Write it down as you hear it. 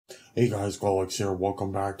Hey guys, Claylex here.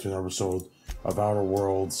 Welcome back to an episode of Outer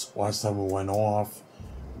Worlds. Last time we went off,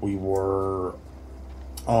 we were,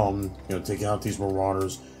 taking out these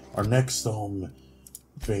marauders. Our next,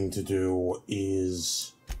 thing to do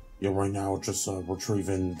is, right now, just,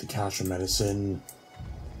 retrieving the cache of medicine.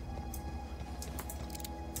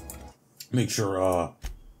 Make sure,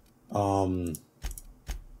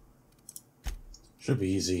 should be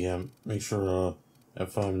easy, yeah. Make sure,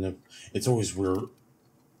 if, it's always weird.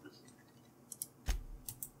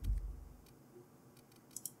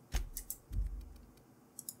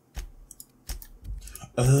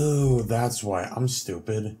 Oh, that's why. I'm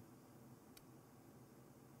stupid.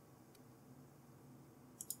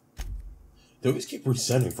 They always keep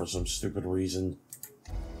resetting for some stupid reason.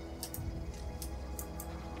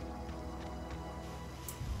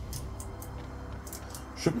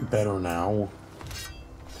 Should be better now.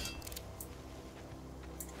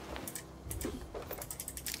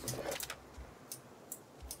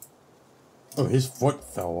 Oh, his foot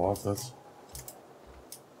fell off. That's...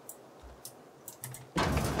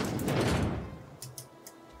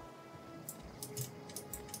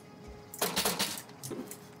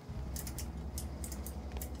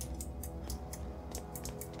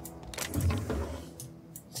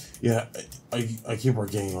 Yeah, I keep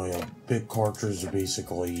forgetting, like, a big cartridge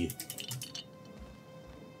basically...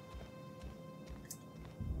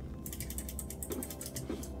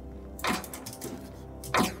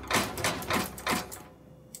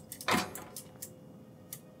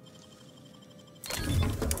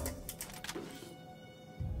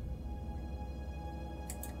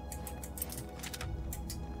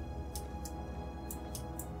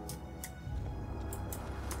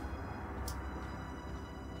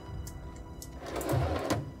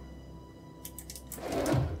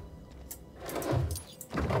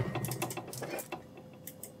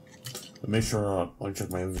 Make sure, let me check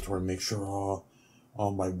my inventory, make sure,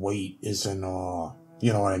 my weight isn't,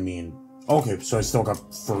 you know what I mean. Okay, so I still got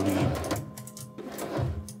 30.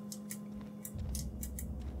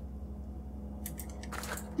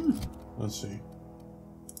 Let's see.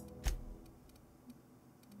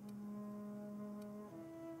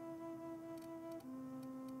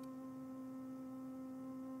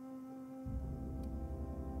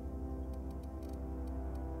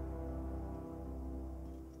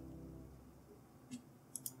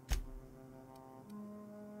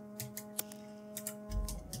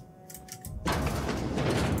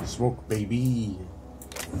 Smoke, baby.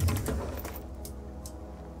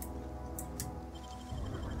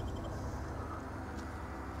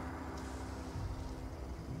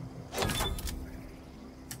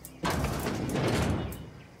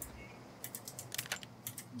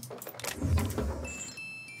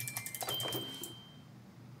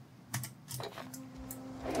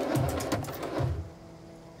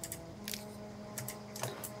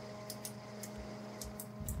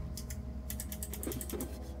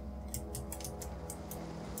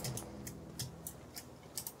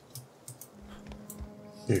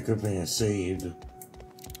 Yeah, good thing I saved.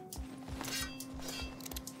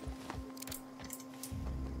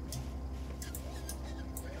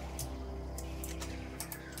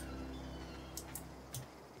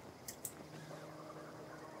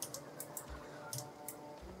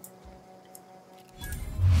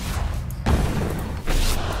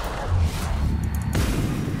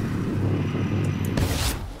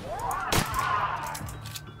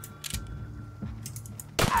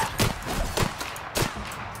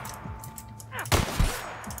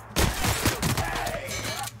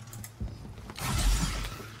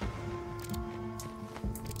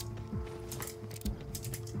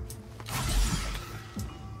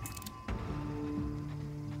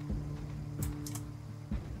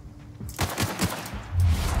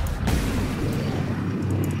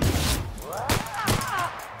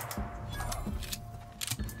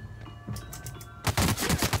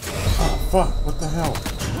 Fuck, what the hell?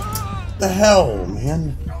 The hell,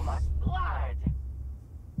 man?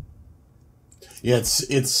 Yeah,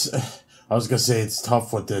 it's I was gonna say it's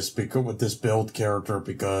tough with this because with this build character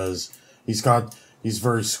because he's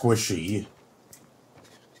very squishy.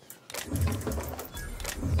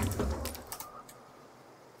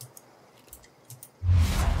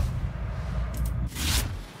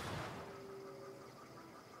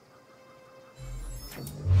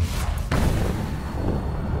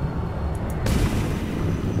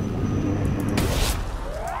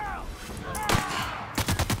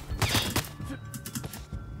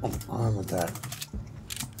 On with that.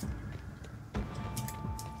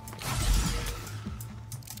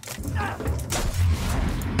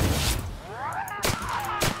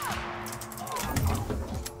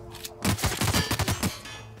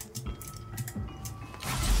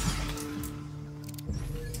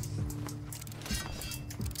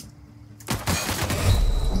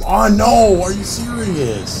 Oh no, are you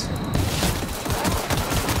serious?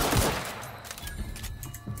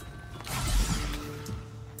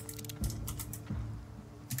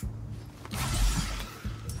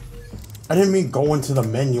 I didn't mean go into the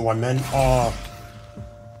menu, I meant,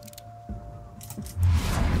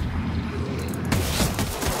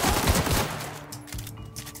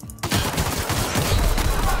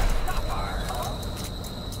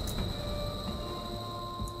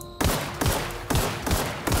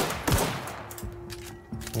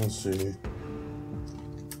 let's see.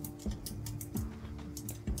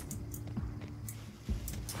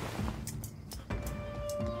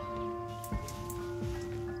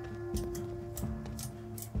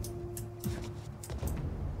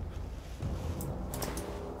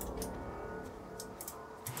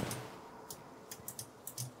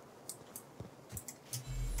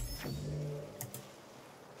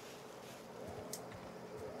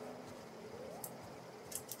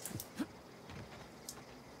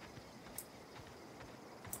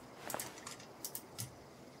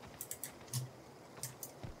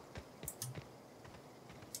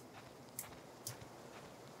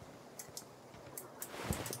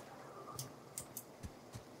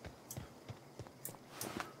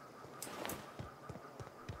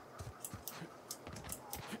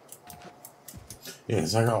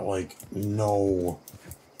 Yes, I got like no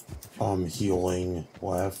healing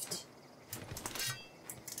left.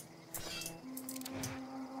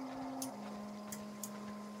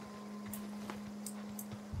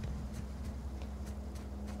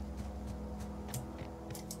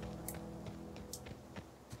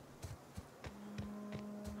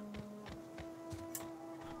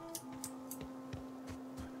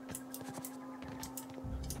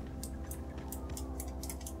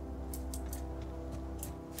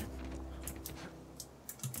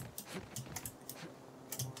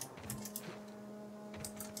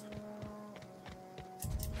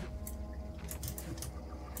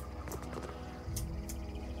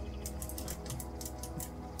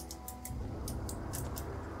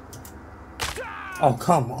 Oh,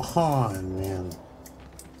 come on, man.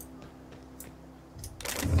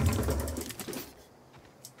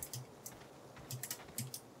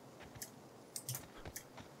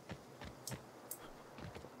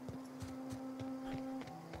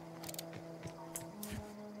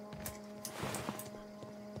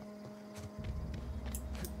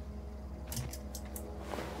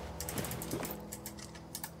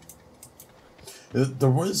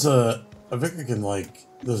 There was I think I can, like,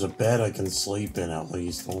 there's a bed I can sleep in at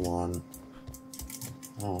least. Hold on.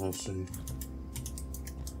 Oh, let's see.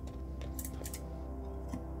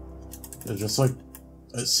 It's just like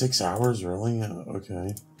 6 hours, really?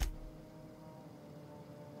 Okay.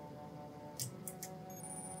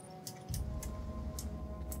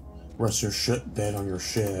 Rest your bed on your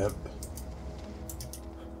ship.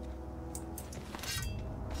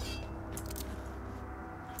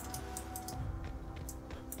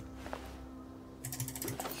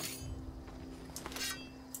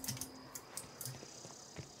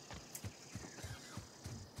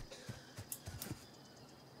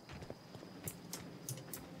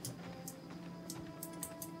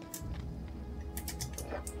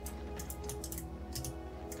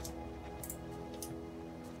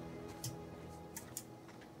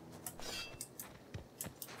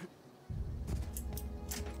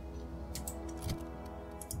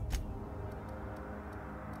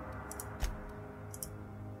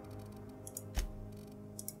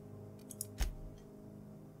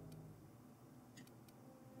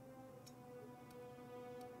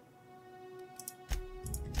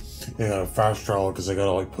 Yeah, fast travel because I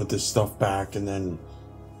gotta like put this stuff back and then,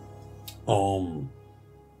 not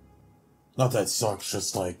that sucks,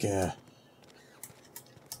 just like, yeah.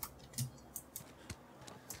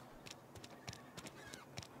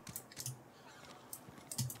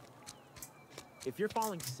 If you're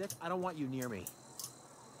falling sick, I don't want you near me.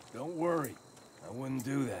 Don't worry, I wouldn't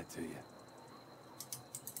do that to you.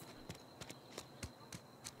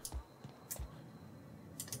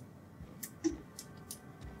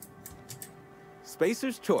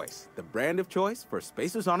 Spacer's Choice, the brand of choice for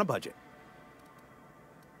spacers on a budget.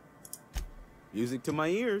 Music to my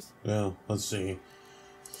ears. Yeah, let's see.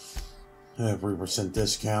 3%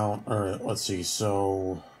 discount. Alright, let's see.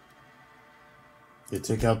 So, you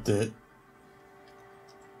take out the...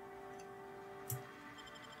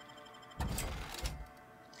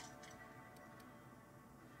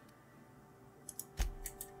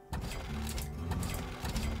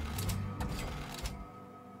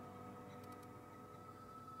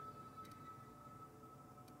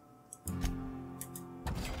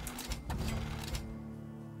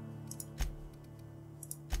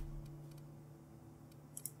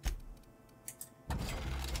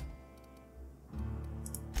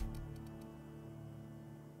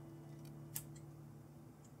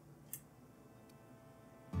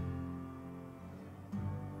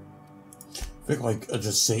 I think like I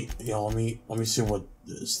just say, yeah. Let me see what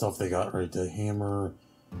stuff they got right there. Hammer,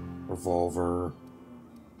 revolver.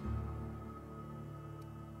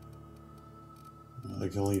 I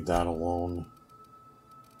can leave that alone.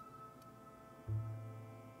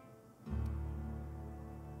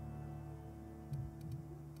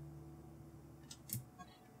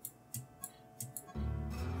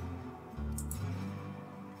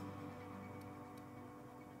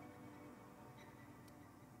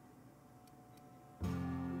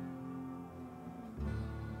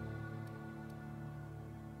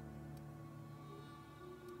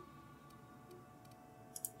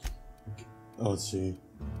 Oh, let's see.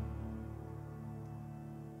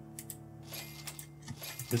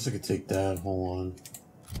 Guess I could take that. Hold on.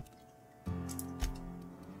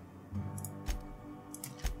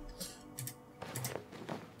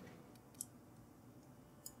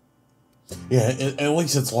 Yeah, at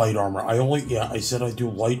least it's light armor. I said I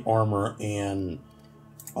do light armor and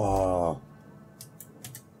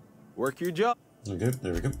Work your job. okay,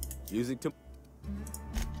 there we go. Music to.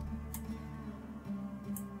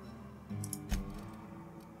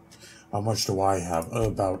 How much do I have?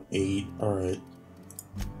 About 8. Alright.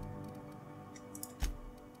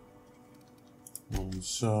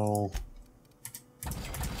 So...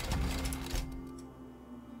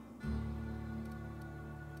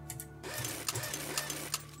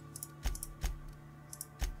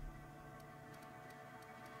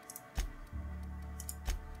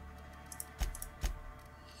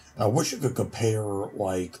 I wish I could compare,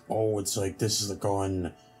 like, oh, it's like, this is the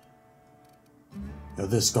gun...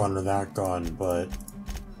 this gun or that gun, but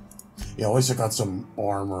yeah, at least I got some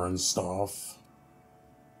armor and stuff.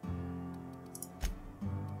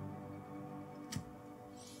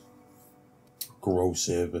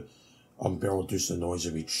 Corrosive. Barrel reduce the noise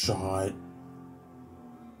of each shot.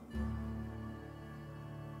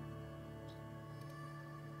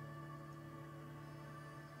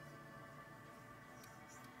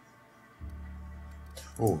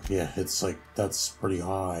 Oh yeah, it's like that's pretty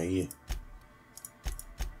high.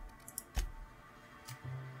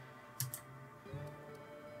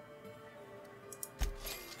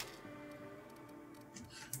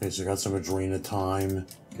 Okay, so I got some Adrena time.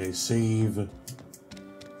 Okay, save.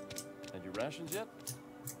 Had your rations yet?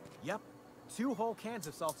 Yep. 2 whole cans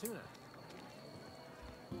of salt tuna.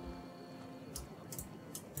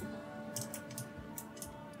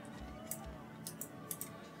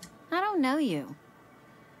 I don't know you.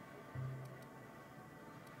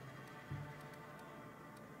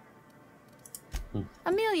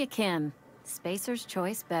 Amelia Kim, Spacer's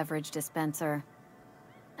Choice Beverage Dispenser.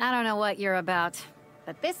 I don't know what you're about,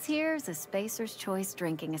 but this here's a Spacer's Choice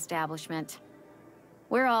drinking establishment.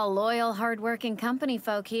 We're all loyal, hard-working company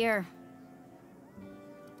folk here.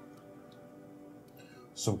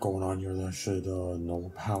 Something going on here that I should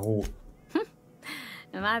know about.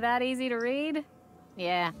 Am I that easy to read?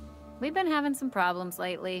 Yeah, we've been having some problems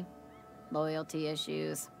lately. Loyalty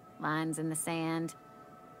issues, lines in the sand.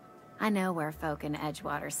 I know where folk in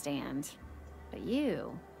Edgewater stand, but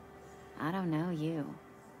you, I don't know you.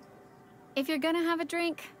 If you're gonna have a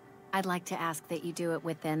drink, I'd like to ask that you do it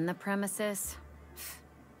within the premises.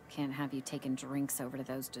 Can't have you taking drinks over to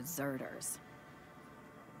those deserters.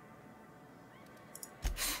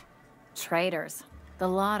 Traitors, the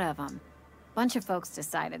lot of them. Bunch of folks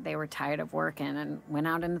decided they were tired of working and went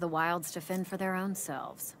out into the wilds to fend for their own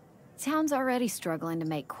selves. Town's already struggling to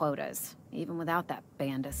make quotas, even without that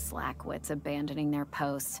band of slackwits abandoning their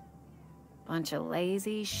posts. Bunch of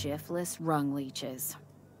lazy, shiftless rung leeches.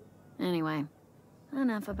 Anyway,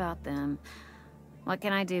 enough about them. What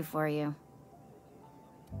can I do for you?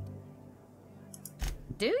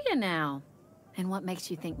 Do you now? And what makes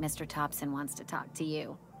you think Mr. Thompson wants to talk to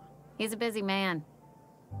you? He's a busy man.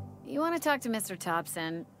 You want to talk to Mr.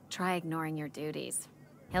 Thompson, try ignoring your duties.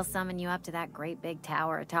 He'll summon you up to that great big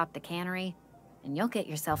tower atop the cannery, and you'll get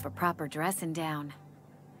yourself a proper dressing down.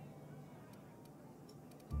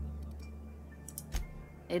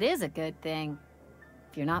 It is a good thing.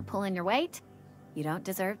 If you're not pulling your weight, you don't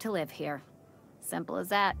deserve to live here. Simple as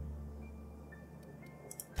that.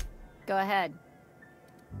 Go ahead.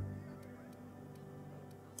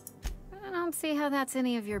 I don't see how that's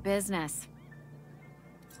any of your business.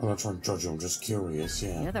 I'm not trying to judge you, I'm just curious,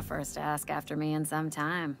 yeah. You're the first to ask after me in some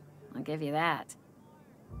time. I'll give you that.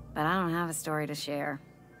 But I don't have a story to share.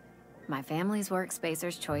 My family's worked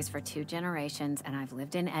Spacer's Choice for 2 generations, and I've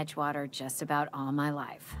lived in Edgewater just about all my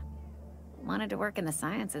life. Wanted to work in the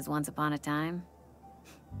sciences once upon a time.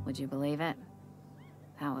 Would you believe it?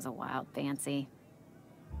 That was a wild fancy.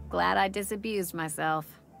 Glad I disabused myself.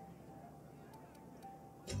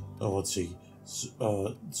 Oh, let's see.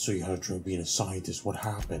 So you had a dream being a scientist. What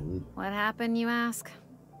happened? What happened, you ask?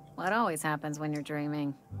 What always happens when you're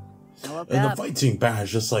dreaming? I woke And up. the fight seemed bad.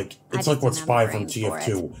 It's just like, it's I like what just Spy didn't from have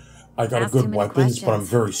the brains TF2. I got Asked a too good many weapons, but I'm questions.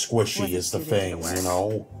 very squishy Wasn't is the suited to thing, work. you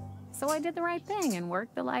know? So I did the right thing and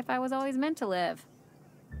worked the life I was always meant to live.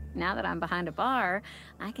 Now that I'm behind a bar,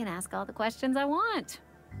 I can ask all the questions I want.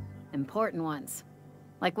 Important ones.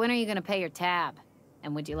 Like, when are you gonna pay your tab?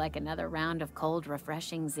 And would you like another round of cold,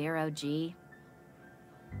 refreshing 0G?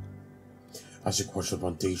 Ask a question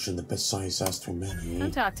about Dacian, the best science asked too many.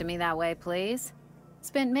 Don't talk to me that way, please.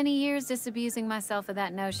 Spent many years disabusing myself of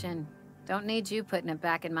that notion. Don't need you putting it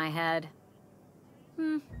back in my head.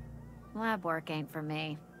 Lab work ain't for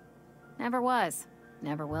me. Never was.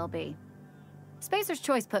 Never will be. Spacer's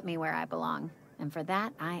Choice put me where I belong, and for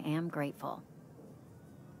that, I am grateful.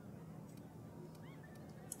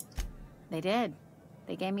 They did.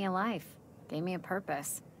 They gave me a life, gave me a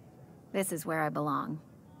purpose. This is where I belong.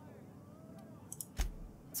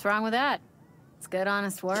 What's wrong with that? It's good,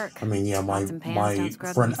 honest work. I mean, yeah, my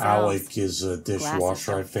friend Alec is a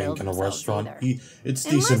dishwasher, I think, in a restaurant. It's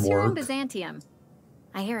decent work. Unless you're in Byzantium.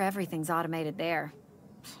 I hear everything's automated there.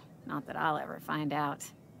 Not that I'll ever find out.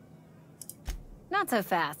 Not so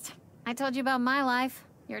fast. I told you about my life.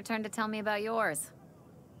 Your turn to tell me about yours.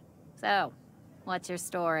 So, what's your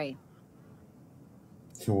story?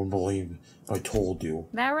 You wouldn't believe if I told you.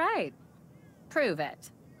 That right? Prove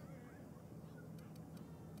it.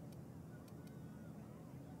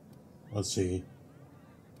 Let's see.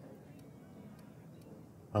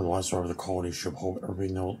 I lost over the quality ship. Hope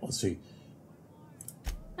everybody knows. Let's see.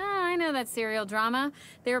 I know that serial drama.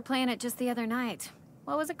 They were playing it just the other night.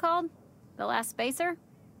 What was it called? The Last Spacer?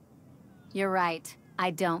 You're right.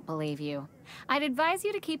 I don't believe you. I'd advise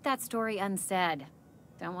you to keep that story unsaid.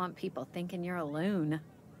 Don't want people thinking you're a loon.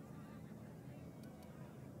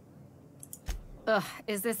 Ugh,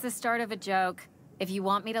 is this the start of a joke? If you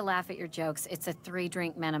want me to laugh at your jokes, it's a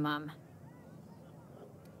 3-drink minimum.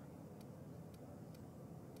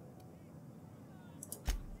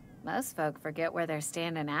 Most folk forget where they're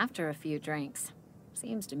standing after a few drinks.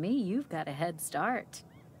 Seems to me you've got a head start.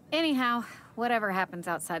 Anyhow, whatever happens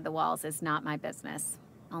outside the walls is not my business.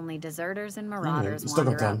 Only deserters and marauders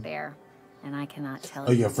wander out there. And I cannot tell you.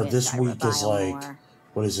 Oh yeah, for this week is like, more.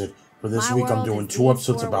 what is it? For this week I'm doing 2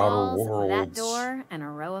 episodes of Outer Worlds. That door and a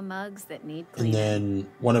row of mugs that need cleaning. And then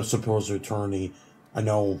 1 episode of Eternity. I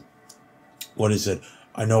know, what is it?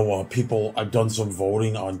 I know people, I've done some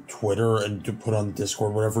voting on Twitter and to put on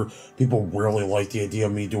Discord, whatever. People really like the idea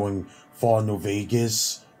of me doing Fallout New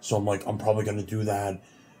Vegas. So I'm like, I'm probably going to do that,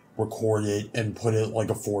 record it, and put it like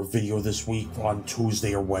a 4 video this week on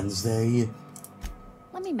Tuesday or Wednesday.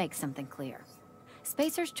 Let me make something clear.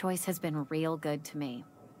 Spacer's Choice has been real good to me.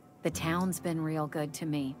 The town's been real good to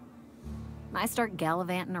me. I start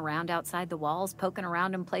gallivanting around outside the walls, poking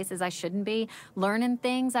around in places I shouldn't be, learning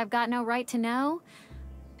things I've got no right to know.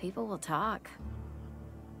 People will talk.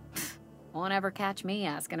 Won't ever catch me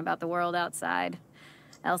asking about the world outside.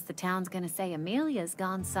 Else the town's gonna say Amelia's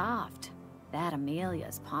gone soft. That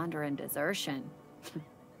Amelia's pondering desertion.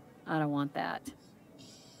 I don't want that.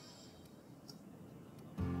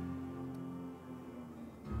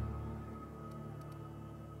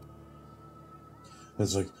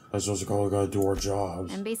 It's like, I suppose we gotta do our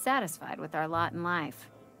jobs. And be satisfied with our lot in life.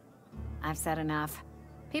 I've said enough.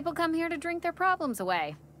 People come here to drink their problems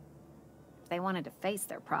away. If they wanted to face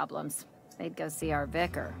their problems, they'd go see our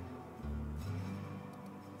Vicar.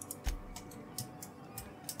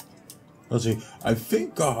 Let's see, I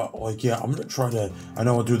think, like, yeah, I'm gonna try to, I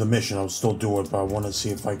know I'll do the mission, I'll still do it, but I want to see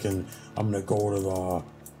if I can, I'm gonna go to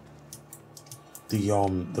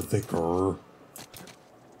the Vicar.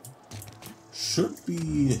 Should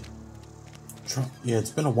be, yeah,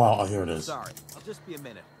 it's been a while. Oh, here it is. Sorry, I'll just be a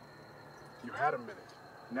minute. You had a minute.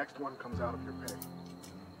 Next one comes out of your pay.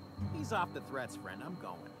 Ease off the threats, friend. I'm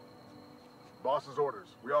going. Boss's orders.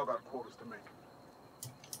 We all got quotas to make.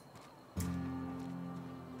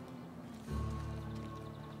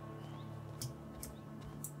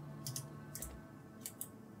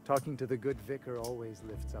 Talking to the good Vicar always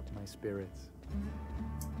lifts up my spirits.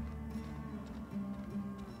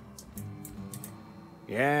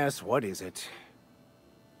 Yes, what is it?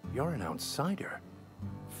 You're an outsider.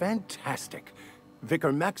 Fantastic.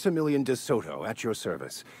 Vicar Maximilian de Soto, at your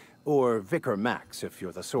service. Or Vicar Max, if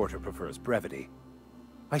you're the sort who prefers brevity.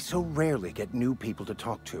 I so rarely get new people to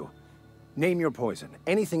talk to. Name your poison,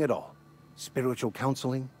 anything at all. Spiritual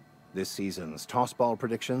counseling? This season's tossball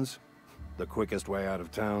predictions? The quickest way out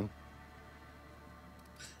of town?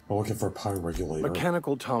 We're looking for a pie regulator.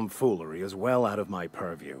 Mechanical tomfoolery is well out of my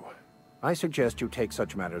purview. I suggest you take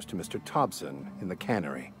such matters to Mr. Thompson in the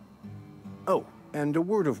cannery. Oh, and a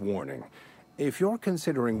word of warning. If you're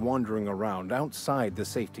considering wandering around outside the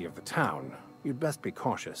safety of the town, you'd best be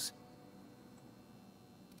cautious.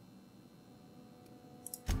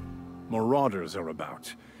 Marauders are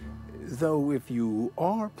about. Though if you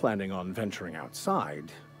are planning on venturing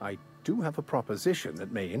outside, I do have a proposition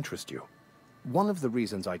that may interest you. One of the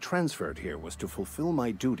reasons I transferred here was to fulfill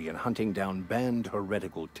my duty in hunting down banned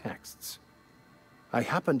heretical texts. I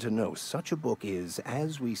happen to know such a book is,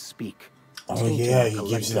 as we speak... Oh yeah, he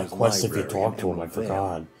gives you that quest if you talk to him, I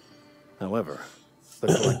forgot. However, the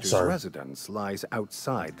collector's residence lies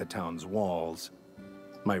outside the town's walls.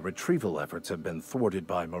 My retrieval efforts have been thwarted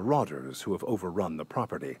by marauders who have overrun the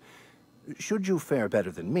property. Should you fare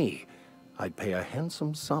better than me, I'd pay a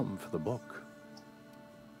handsome sum for the book.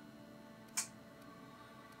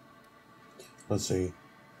 Let's see.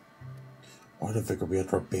 Why did Vicar be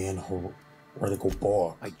after a banned heretical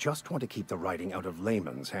book? I just want to keep the writing out of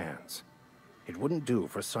layman's hands. It wouldn't do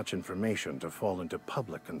for such information to fall into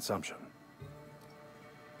public consumption.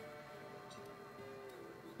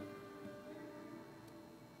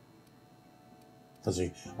 Let's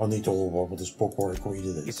see. I'll need to learn what this book will agree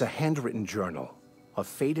to this. It's a handwritten journal. A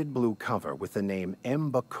faded blue cover with the name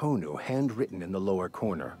M. Bakonu handwritten in the lower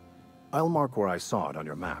corner. I'll mark where I saw it on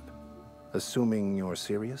your map. Assuming you're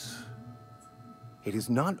serious? It is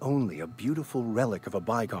not only a beautiful relic of a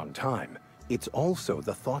bygone time, it's also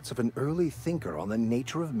the thoughts of an early thinker on the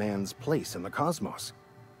nature of man's place in the cosmos.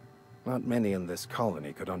 Not many in this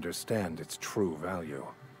colony could understand its true value,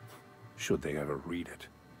 should they ever read it.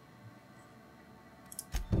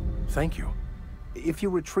 Thank you. If you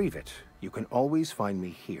retrieve it, you can always find me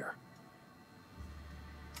here.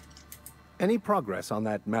 Any progress on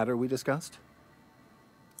that matter we discussed?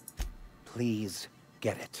 Please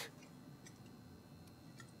get it.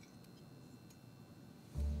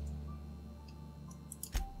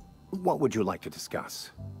 What would you like to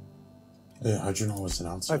discuss? Yeah, how'd you know it was an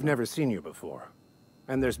outsider? I've never seen you before,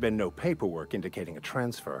 and there's been no paperwork indicating a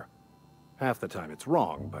transfer. Half the time it's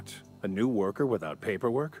wrong, but a new worker without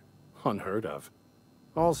paperwork? Unheard of.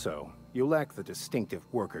 Also, you lack the distinctive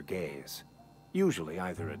worker gaze. Usually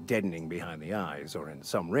either a deadening behind the eyes, or in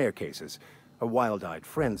some rare cases, a wild-eyed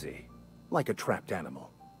frenzy, like a trapped animal.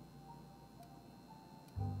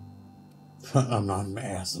 I'm not an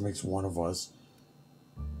ass, that makes one of us.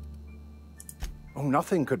 Oh,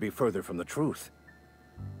 nothing could be further from the truth.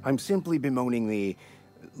 I'm simply bemoaning the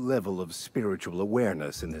level of spiritual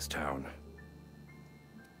awareness in this town.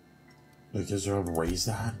 Because you raised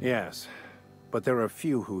that? Yes, but there are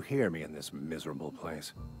few who hear me in this miserable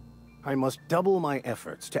place. I must double my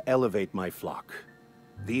efforts to elevate my flock.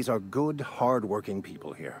 These are good, hard-working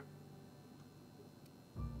people here.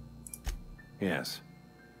 Yes,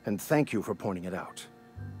 and thank you for pointing it out.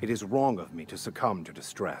 It is wrong of me to succumb to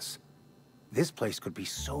distress. This place could be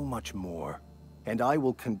so much more, and I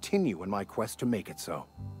will continue in my quest to make it so.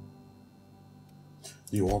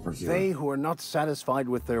 You over here. They who are not satisfied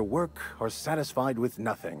with their work are satisfied with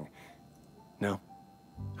nothing. No?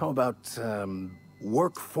 How about,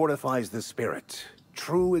 work fortifies the spirit.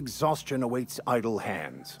 True exhaustion awaits idle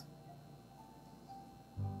hands.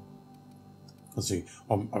 Let's see,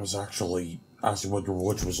 I was actually asking what your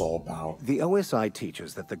religion was all about. The OSI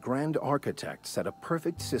teaches that the Grand Architect set a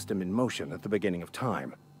perfect system in motion at the beginning of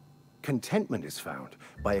time. Contentment is found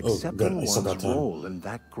by accepting one's role in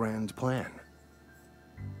that grand plan.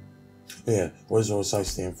 Yeah, what does OSI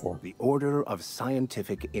stand for? The Order of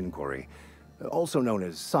Scientific Inquiry, also known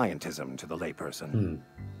as scientism to the layperson.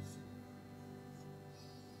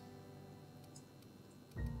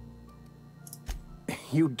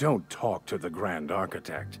 You don't talk to the Grand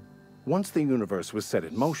Architect. Once the universe was set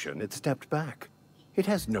in motion, it stepped back. It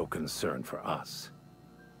has no concern for us.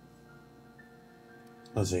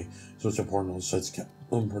 Let's see. So it's important on sites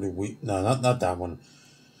pretty weak. No, not that one.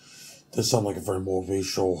 This sounds like a very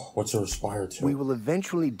motivational. What's it aspire to? We will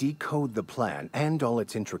eventually decode the plan and all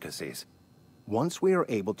its intricacies. Once we are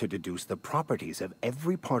able to deduce the properties of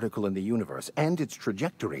every particle in the universe and its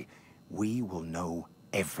trajectory, we will know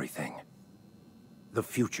everything. The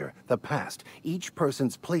future, the past, each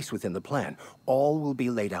person's place within the plan, all will be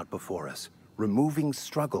laid out before us, removing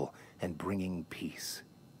struggle and bringing peace.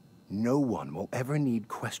 No one will ever need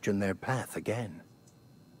question their path again.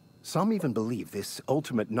 Some even believe this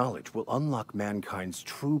ultimate knowledge will unlock mankind's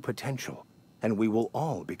true potential, and we will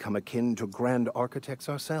all become akin to grand architects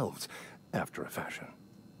ourselves, after a fashion.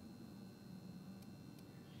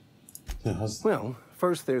 Well,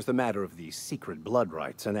 first there's the matter of the secret blood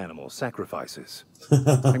rites and animal sacrifices.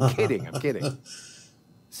 I'm kidding.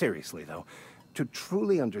 Seriously, though, To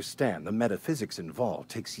truly understand the metaphysics involved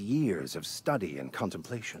takes years of study and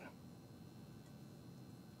contemplation.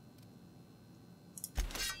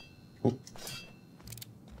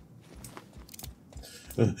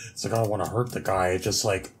 It's like I don't want to hurt the guy. It's just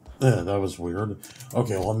like, that was weird.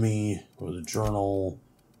 Okay, let me go to the journal.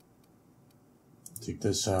 Take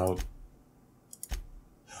this out.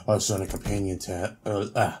 So in a companion task,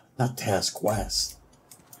 not task, quest.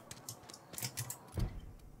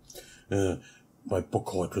 My book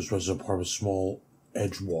collector's resident part of a small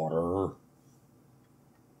Edgewater.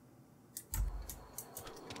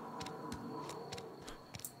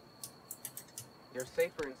 You're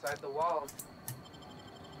safer inside the walls.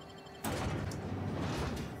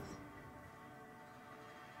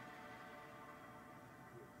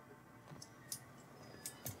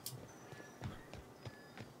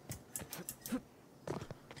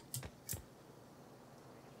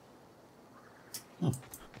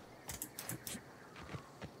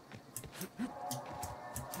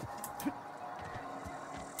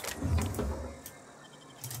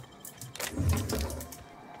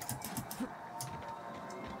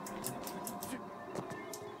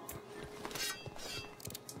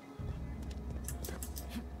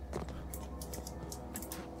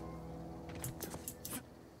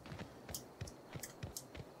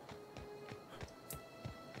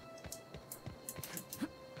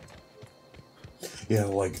 Yeah,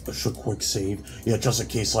 like a quick save. Yeah, just in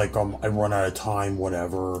case, like, I run out of time,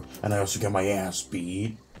 whatever. And I also get my ass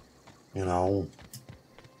beat. You know?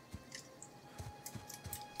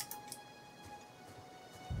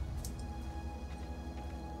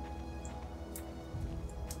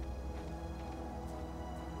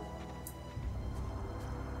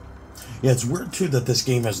 Yeah, it's weird, too, that this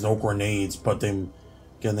game has no grenades, but they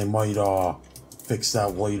might, fix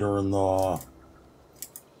that later in the...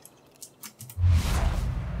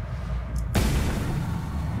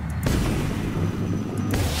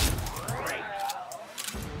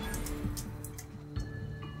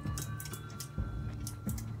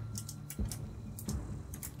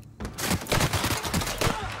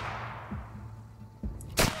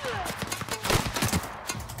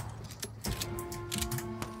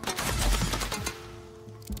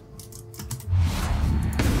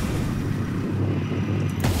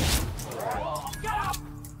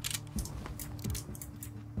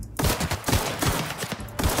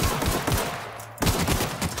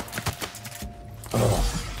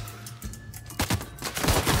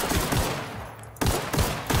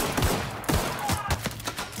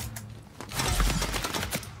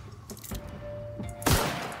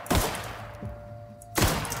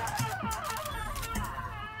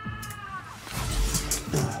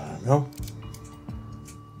 No.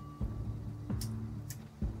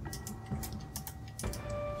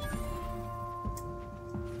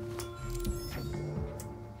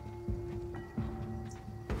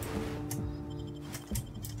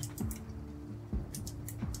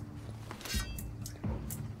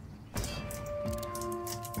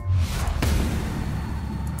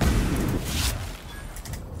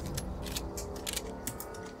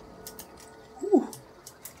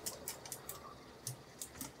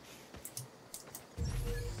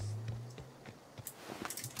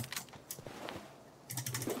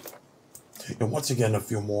 And once again, a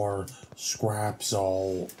few more scraps,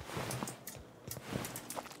 I'll,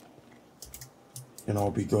 you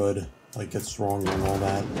know, be good. Like, get stronger and all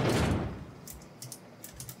that.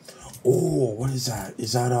 Oh, what is that?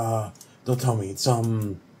 Is that, don't tell me. It's,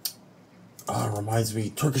 reminds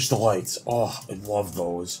me, Turkish Delights. Oh, I love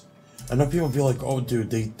those. I know people be like, oh,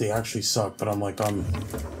 dude, they actually suck. But I'm like,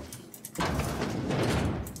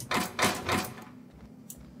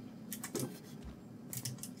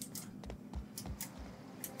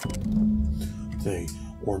 They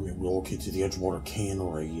ordered me to relocate to the Edgewater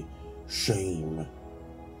Cannery. Shame.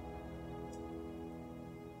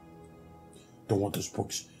 Don't want those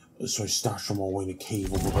books, so I stashed them away in a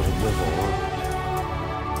cave over by the river.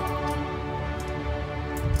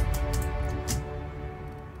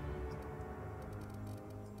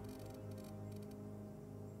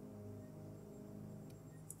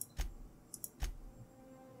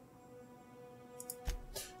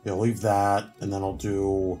 Yeah, leave that, and then I'll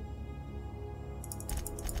do...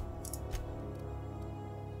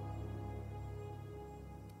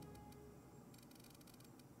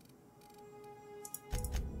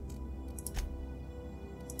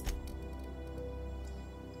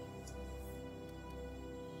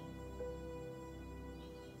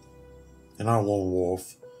 And I'm a lone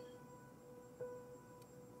wolf.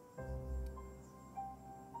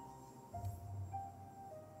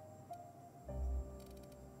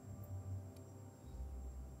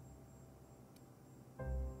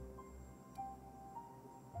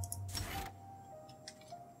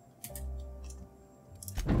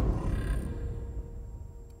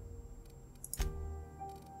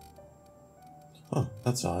 Huh,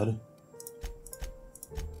 that's odd.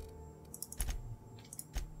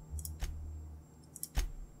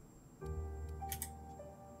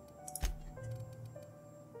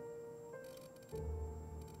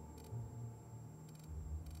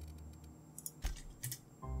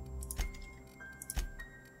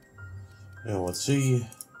 Yeah, let's see.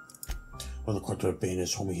 When the quartet band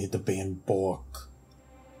is home, we hit the band book.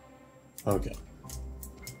 Okay.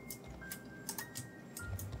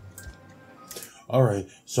 Alright,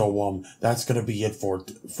 so that's gonna be it for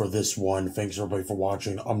this one. Thanks everybody for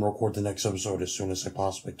watching. I'm gonna record the next episode as soon as I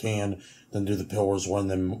possibly can, then do the Pillars one,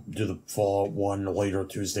 then do the Fallout one later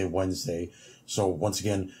Tuesday, Wednesday. So once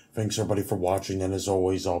again, thanks everybody for watching, and as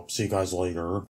always, I'll see you guys later.